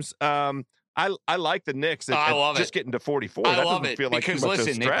teams. I like the Knicks. I love just it. Getting to 44. I that love doesn't it feel like because too much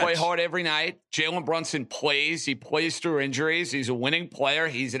listen, of a they stretch. play hard every night. Jalen Brunson plays. He plays through injuries. He's a winning player.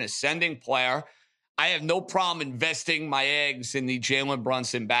 He's an ascending player. I have no problem investing my eggs in the Jalen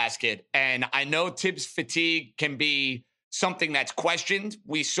Brunson basket. And I know Tibbs fatigue can be something that's questioned.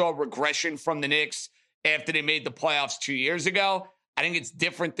 We saw regression from the Knicks after they made the playoffs 2 years ago. I think it's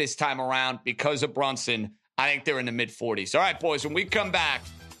different this time around because of Brunson. I think they're in the mid-40s. All right, boys, when we come back,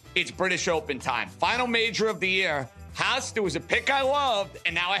 it's British Open time. Final major of the year. House, there was a pick I loved,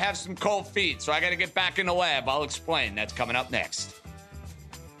 and now I have some cold feet, so I got to get back in the lab. I'll explain. That's coming up next.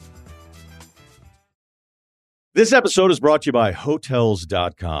 This episode is brought to you by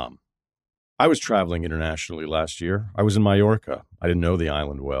Hotels.com. I was traveling internationally last year. I was in Mallorca. I didn't know the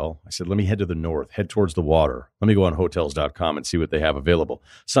island well. I said, let me head to the north, head towards the water. Let me go on Hotels.com and see what they have available.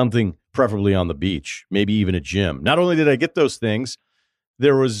 Something preferably on the beach, maybe even a gym. Not only did I get those things,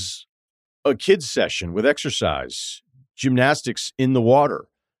 there was a kids session with exercise, gymnastics in the water,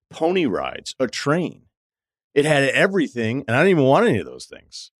 pony rides, a train. It had everything, and I didn't even want any of those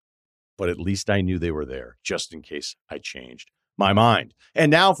things. But at least I knew they were there, just in case I changed my mind. And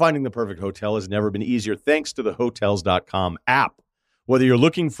now finding the perfect hotel has never been easier thanks to the Hotels.com app. Whether you're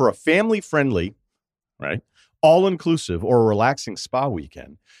looking for a family-friendly, right, all-inclusive or a relaxing spa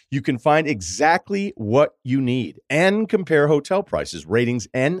weekend, you can find exactly what you need and compare hotel prices, ratings,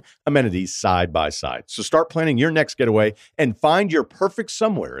 and amenities side by side. So start planning your next getaway and find your perfect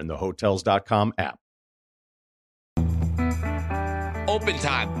somewhere in the Hotels.com app. Open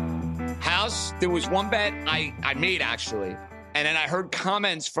time. House, there was one bet I made, actually. And then I heard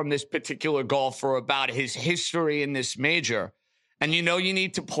comments from this particular golfer about his history in this major. And you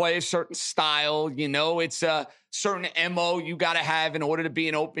need to play a certain style. It's a certain MO you got to have in order to be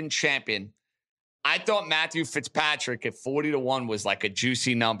an Open champion. I thought Matthew Fitzpatrick at 40-1 was like a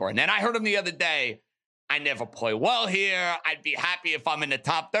juicy number. And then I heard him the other day. I never play well here. I'd be happy if I'm in the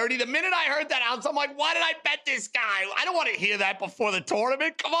top 30. The minute I heard that out, I'm like, why did I bet this guy? I don't want to hear that before the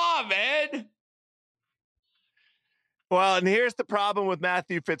tournament. Come on, man. Well, and here's the problem with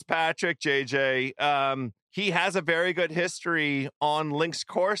Matthew Fitzpatrick, JJ. He has a very good history on links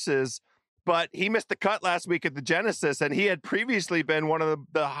courses, but he missed the cut last week at the Genesis, and he had previously been one of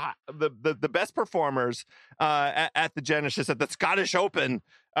the best performers at the Genesis, at the Scottish Open,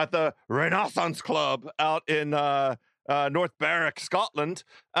 at the Renaissance Club out in North Berwick, Scotland.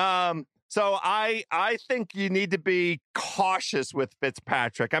 So I think you need to be cautious with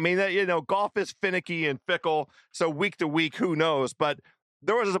Fitzpatrick. I mean, golf is finicky and fickle, so week to week, who knows? But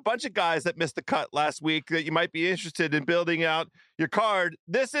there was a bunch of guys that missed the cut last week that you might be interested in building out your card.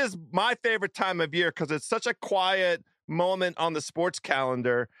 This is my favorite time of year because it's such a quiet moment on the sports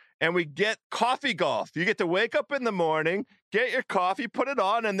calendar, and we get coffee golf. You get to wake up in the morning, get your coffee, put it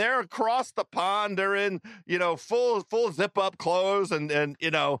on, and they're across the pond. They're in, full zip up clothes, and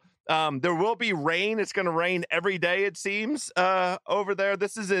there will be rain. It's going to rain every day, it seems, over there.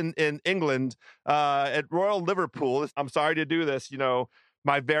 This is in England at Royal Liverpool. I'm sorry to do this.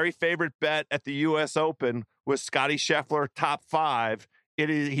 My very favorite bet at the U.S. Open was Scotty Scheffler top 5.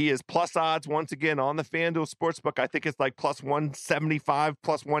 He is plus odds once again on the FanDuel Sportsbook. I think it's like plus 175,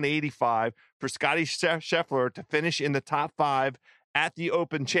 plus 185 for Scotty Scheffler to finish in the top 5 at the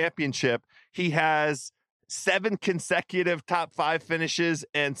Open Championship. He has 7 consecutive top 5 finishes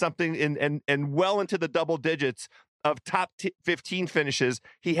and something and well into the double digits top 15 finishes.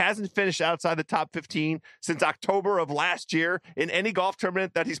 He hasn't finished outside the top 15 since October of last year in any golf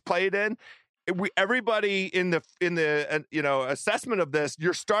tournament that he's played in. Everybody in the assessment of this,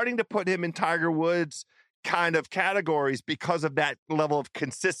 you're starting to put him in Tiger Woods kind of categories because of that level of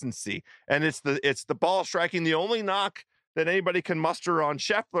consistency. And it's the ball striking. The only knock that anybody can muster on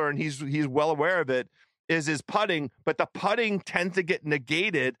Scheffler, and he's well aware of it, is his putting. But the putting tends to get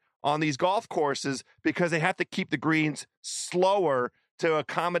negated on these golf courses because they have to keep the greens slower to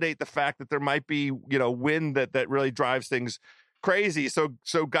accommodate the fact that there might be, wind that really drives things crazy.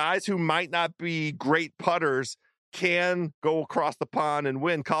 So guys who might not be great putters can go across the pond and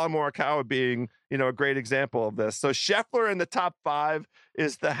win. Colin Morikawa being, a great example of this. So Scheffler in the top 5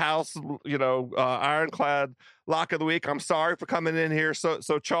 is the house, ironclad lock of the week. I'm sorry for coming in here so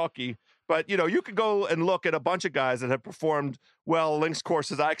chalky, but you could go and look at a bunch of guys that have performed well links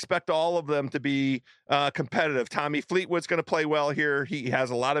courses. I expect all of them to be competitive. Tommy Fleetwood's going to play well here. He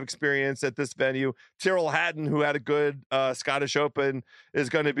has a lot of experience at this venue. Tyrrell Hatton, who had a good Scottish Open, is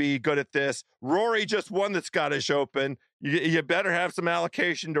going to be good at this. Rory just won the Scottish Open. You better have some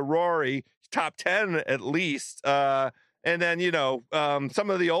allocation to Rory, top 10 at least. And then, some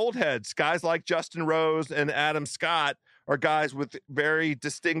of the old heads, guys like Justin Rose and Adam Scott, are guys with very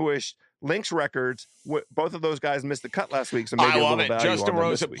distinguished links records. Both of those guys missed the cut last week, so maybe I love a little it. value Justin on them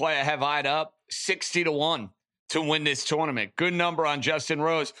Rose, this a week. play I have eyed up 60-1 to win this tournament. Good number on Justin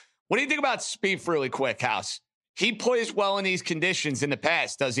Rose. What do you think about Spieth really quick, House? He plays well in these conditions in the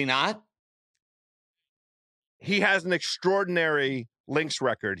past, does he not? He has an extraordinary links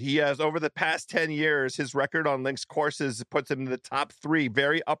record. He has, over the past 10 years, his record on links courses puts him in the top 3,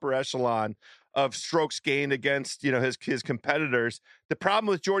 very upper echelon of strokes gained against, his competitors. The problem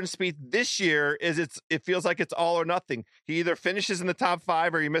with Jordan Spieth this year is it feels like it's all or nothing. He either finishes in the top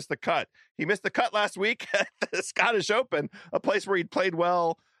 5 or he missed the cut. He missed the cut last week at the Scottish Open, a place where he'd played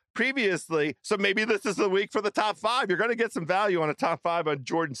well previously. So maybe this is the week for the top 5. You're going to get some value on a top 5 on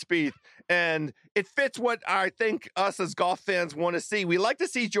Jordan Spieth. And it fits what I think us as golf fans want to see. We like to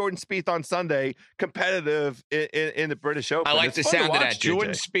see Jordan Spieth on Sunday competitive in the British Open. I like the sound of that. JJ.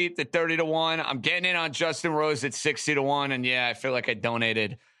 Jordan Spieth at 30-1. I'm getting in on Justin Rose at 60-1. And yeah, I feel like I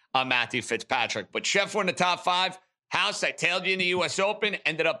donated Matthew Fitzpatrick. But Scheffler in the top 5. House, I tailed you in the U.S. Open,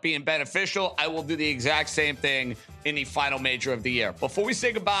 ended up being beneficial. I will do the exact same thing in the final major of the year. Before we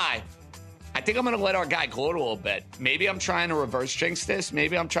say goodbye, I think I'm going to let our guy gloat a little bit. Maybe I'm trying to reverse jinx this.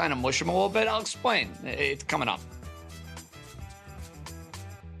 Maybe I'm trying to mush him a little bit. I'll explain. It's coming up.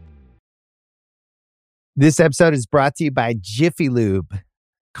 This episode is brought to you by Jiffy Lube.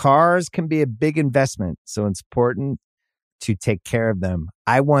 Cars can be a big investment, so it's important to take care of them.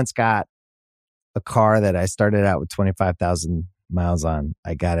 I once got a car that I started out with 25,000 miles on.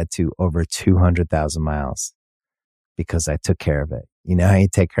 I got it to over 200,000 miles because I took care of it. You know how you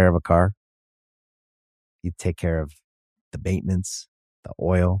take care of a car? You take care of the maintenance, the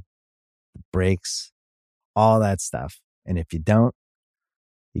oil, the brakes, all that stuff. And if you don't,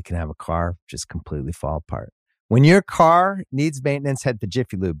 you can have a car just completely fall apart. When your car needs maintenance, head to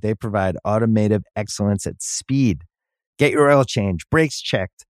Jiffy Lube. They provide automotive excellence at speed. Get your oil change, brakes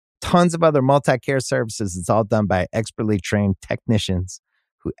checked, tons of other multi-care services. It's all done by expertly trained technicians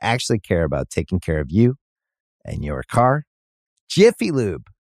who actually care about taking care of you and your car. Jiffy Lube,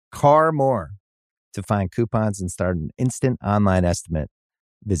 car more. To find coupons and start an instant online estimate,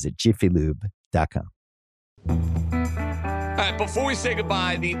 visit jiffylube.com. All right, before we say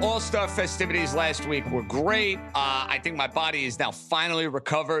goodbye, the All-Star festivities last week were great. I think my body is now finally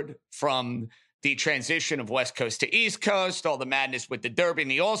recovered from the transition of West Coast to East Coast, all the madness with the Derby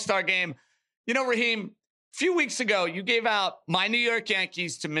and the All-Star game. You know, Raheem, a few weeks ago, you gave out my New York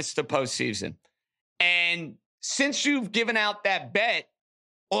Yankees to miss the postseason. And since you've given out that bet,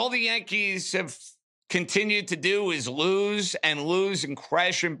 all the Yankees have continued to do is lose and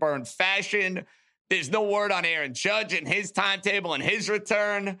crash and burn fashion. There's no word on Aaron Judge and his timetable and his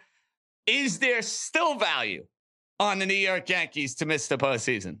return. Is there still value on the New York Yankees to miss the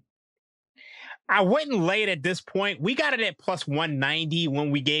postseason? I wouldn't lay it at this point. We got it at plus 190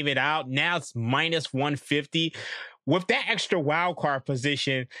 when we gave it out. Now it's minus 150. With that extra wild card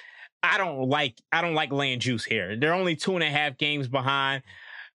position, I don't like laying juice here. They're only 2.5 games behind.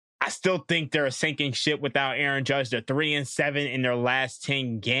 I still think they're a sinking ship without Aaron Judge. They're 3-7 in their last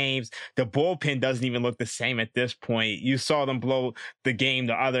 10 games. The bullpen doesn't even look the same at this point. You saw them blow the game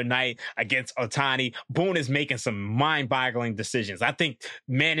the other night against Ohtani. Boone is making some mind-boggling decisions. I think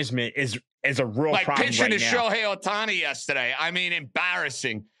management is a real like problem pitching right to now. Shohei Ohtani yesterday. I mean,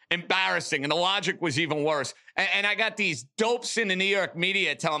 embarrassing. And the logic was even worse. And I got these dopes in the New York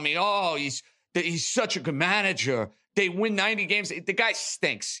media telling me, oh, he's that he's such a good manager. They win 90 games. The guy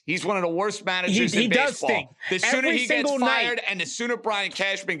stinks. He's one of the worst managers in baseball. Does stink. The sooner he gets fired and the sooner Brian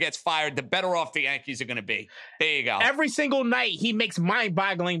Cashman gets fired, the better off the Yankees are going to be. There you go. Every single night, he makes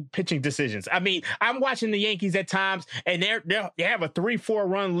mind-boggling pitching decisions. I mean, I'm watching the Yankees at times, and they have a 3-4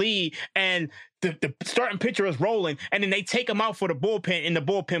 run lead, and the starting pitcher is rolling, and then they take him out for the bullpen, and the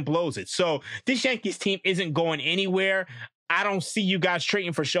bullpen blows it. So this Yankees team isn't going anywhere. I don't see you guys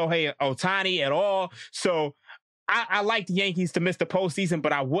trading for Shohei Ohtani at all. So I like the Yankees to miss the postseason,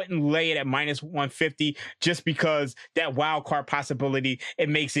 but I wouldn't lay it at -150 just because that wild card possibility, it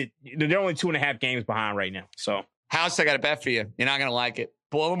makes it, they're only 2.5 games behind right now. So, House, I got a bet for you. You're not going to like it.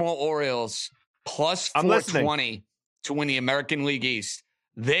 Baltimore Orioles plus 420 to win the American League East.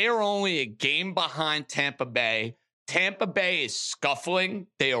 They are only a game behind Tampa Bay. Tampa Bay is scuffling.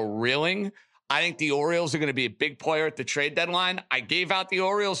 They are reeling. I think the Orioles are going to be a big player at the trade deadline. I gave out the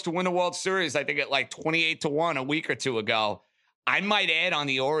Orioles to win the World Series, I think at like 28-1 a week or two ago. I might add on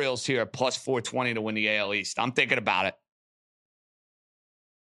the Orioles here at plus 420 to win the AL East. I'm thinking about it.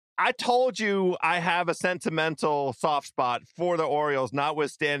 I told you I have a sentimental soft spot for the Orioles,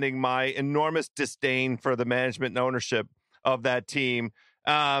 notwithstanding my enormous disdain for the management and ownership of that team.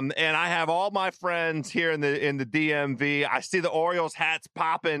 And I have all my friends here in the DMV. I see the Orioles hats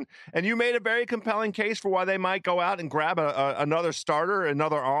popping, and you made a very compelling case for why they might go out and grab another starter,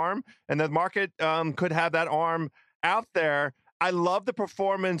 another arm, and the market could have that arm out there. I love the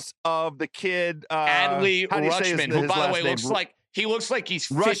performance of the kid Adley Rutschman, who, by the way, looks like he's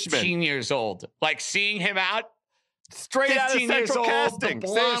 15 years old. Like seeing him out, straight out of Central Casting,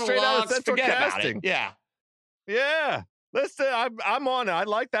 straight out of Central Casting. Yeah. Listen, I'm on it. I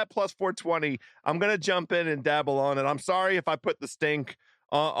like that plus 420. I'm going to jump in and dabble on it. I'm sorry if I put the stink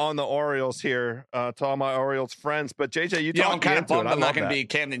on the Orioles here to all my Orioles friends. But, JJ, you talk I'm kind of bummed I'm not going to be at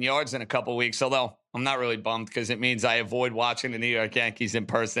Camden Yards in a couple of weeks, although I'm not really bummed because it means I avoid watching the New York Yankees in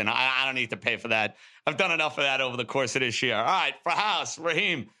person. I don't need to pay for that. I've done enough of that over the course of this year. All right, for House,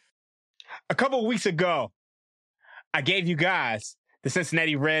 Raheem. A couple of weeks ago, I gave you guys the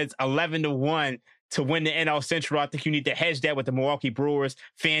Cincinnati Reds 11-1 to win the NL Central. I think you need to hedge that with the Milwaukee Brewers.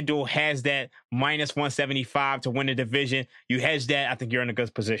 FanDuel has that -175 to win the division. You hedge that, I think you're in a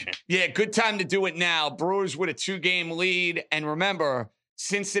good position. Yeah, good time to do it now. Brewers with a 2-game lead. And remember,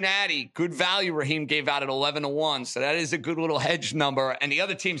 Cincinnati, good value. Raheem gave out at 11-1. So that is a good little hedge number. And the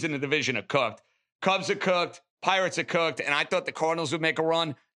other teams in the division are cooked. Cubs are cooked. Pirates are cooked. And I thought the Cardinals would make a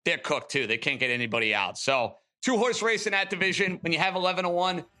run. They're cooked too. They can't get anybody out. So 2-horse race in that division. When you have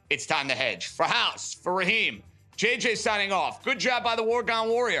 11-1, it's time to hedge. For House, for Raheem, JJ signing off. Good job by the War Gone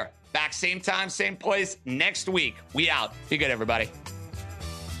Warrior. Back same time, same place next week. We out. Be good, everybody.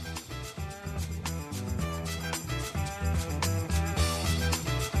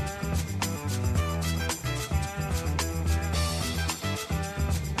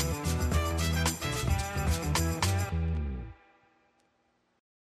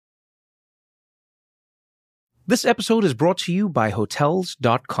 This episode is brought to you by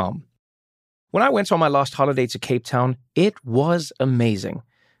Hotels.com. When I went on my last holiday to Cape Town, it was amazing.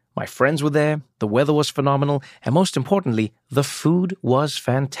 My friends were there, the weather was phenomenal, and most importantly, the food was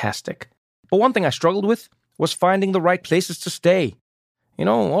fantastic. But one thing I struggled with was finding the right places to stay. You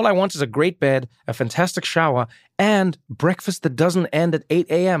know, all I want is a great bed, a fantastic shower, and breakfast that doesn't end at 8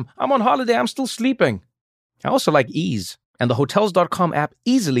 a.m. I'm on holiday, I'm still sleeping. I also like ease, and the Hotels.com app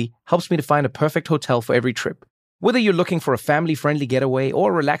easily helps me to find a perfect hotel for every trip. Whether you're looking for a family-friendly getaway or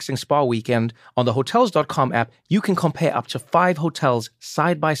a relaxing spa weekend, on the Hotels.com app, you can compare up to 5 hotels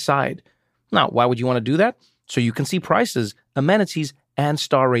side by side. Now, why would you want to do that? So you can see prices, amenities, and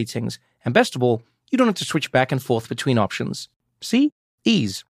star ratings. And best of all, you don't have to switch back and forth between options. See?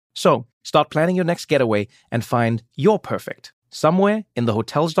 Ease. So, start planning your next getaway and find your perfect somewhere in the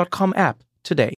Hotels.com app today.